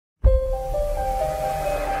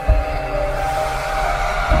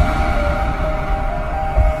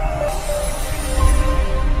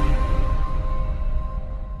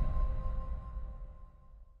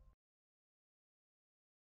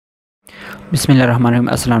بسم اللہ الرحمن الرحیم۔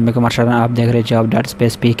 السلام علیکم ورحمۃ اللہ۔ آپ دیکھ رہے ہیں جاب ڈاٹ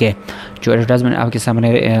اسپیس پی کے جو ایڈورٹائزمنٹ آپ کے سامنے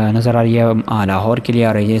نظر آ رہی ہے لاہور کے لیے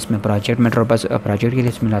آ رہی ہے۔ اس میں پروجیکٹ میٹرو بس پروجیکٹ کے لیے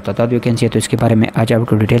اس میں تعداد ویکینسی ہے، تو اس کے بارے میں آج آپ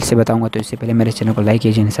کو ڈیٹیل سے بتاؤں گا۔ تو اس سے پہلے میرے چینل کو لائک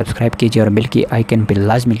کیجیے، سبسکرائب کیجیے اور بیل کی آئیکن پہ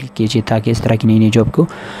لازمی کلک کیجیے تاکہ اس طرح کی نئی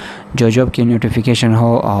جاب کی نوٹیفیکیشن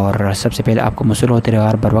ہو اور سب سے پہلے آپ کو موصول ہوتے رہے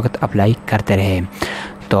اور بر وقت اپلائی کرتے رہے۔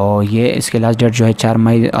 تو یہ اس کے لاسٹ ڈیٹ جو ہے 4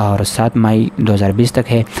 مئی اور 7 مئی 2020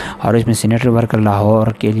 تک ہے، اور اس میں سینیٹری ورکر لاہور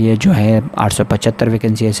کے لیے جو ہے 875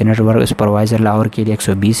 ویکینسی ہے، سینیٹری ورک سپروائزر لاہور کے لیے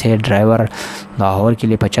 120 ہے، ڈرائیور لاہور کے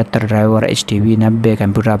لیے 75، driver H T V 90،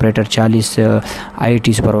 computer operator 40، I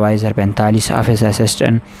T supervisor 45، office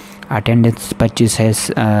assistant attendance 25 ہے،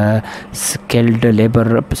 اسکلڈ لیبر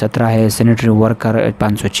 17 ہے، سینیٹری ورکر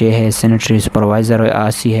 506 ہے، سینیٹری سپروائزر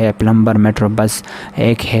 80 ہے، پلمبر میٹرو بس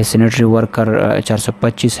 1 ہے، سینیٹری ورکر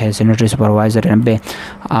 425 ہے، سینیٹری سپروائزر 90،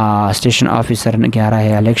 اسٹیشن آفیسر 11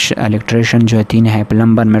 ہے، الیکٹریشین جو ہے 3 ہے،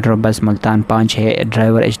 پلمبر میٹرو بس ملتان 5 ہے،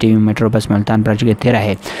 driver H T V metro bus Multan project 13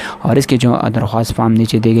 ہے، اور اس کے جو درخواست فارم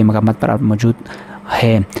نیچے دیے گئے مقامات پر آپ موجود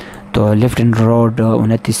ہے۔ تو لیفٹن روڈ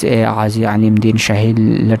 29A غازی علیم دین شہید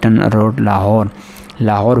Lytton road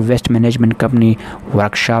Lahore waste management company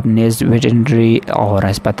workshop نیز ویٹرنری اور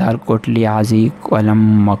ہسپتال کوٹلی غازی قلم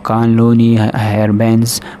مکان لونی ہیئر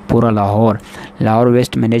بینز پورا Lahore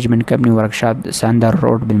waste management company workshop ساندر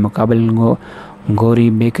road بالمقابل گوری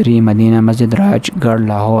بیکری مدینہ مسجد راج گڑھ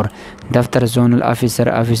لاہور، دفتر zonal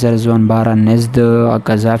officer zone 12 نزد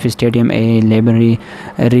Gaddafi stadium اے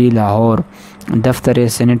لیبریری لاہور، دفتر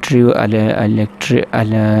sanitary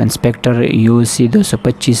inspector UC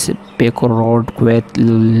 225 پیکور road Kuwait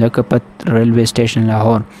Lakhpat railway station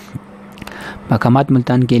Lahore. مقامات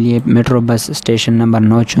ملتان کے لیے میٹرو بس اسٹیشن نمبر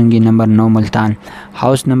 9 چنگی number 9 Multan,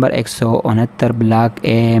 house number 169 block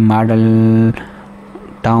A model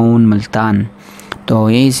town Multan. تو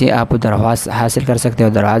یہیں سے آپ درخواست حاصل کر سکتے ہو،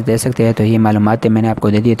 درخواست دے سکتے ہیں۔ تو یہ معلومات میں نے آپ کو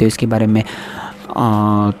دے دی، تو اس کے بارے میں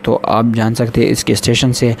تو آپ جان سکتے ہیں اس کے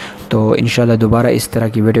اسٹیشن سے۔ تو انشاءاللہ دوبارہ اس طرح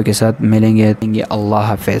کی ویڈیو کے ساتھ ملیں گے۔ اللہ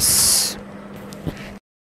حافظ۔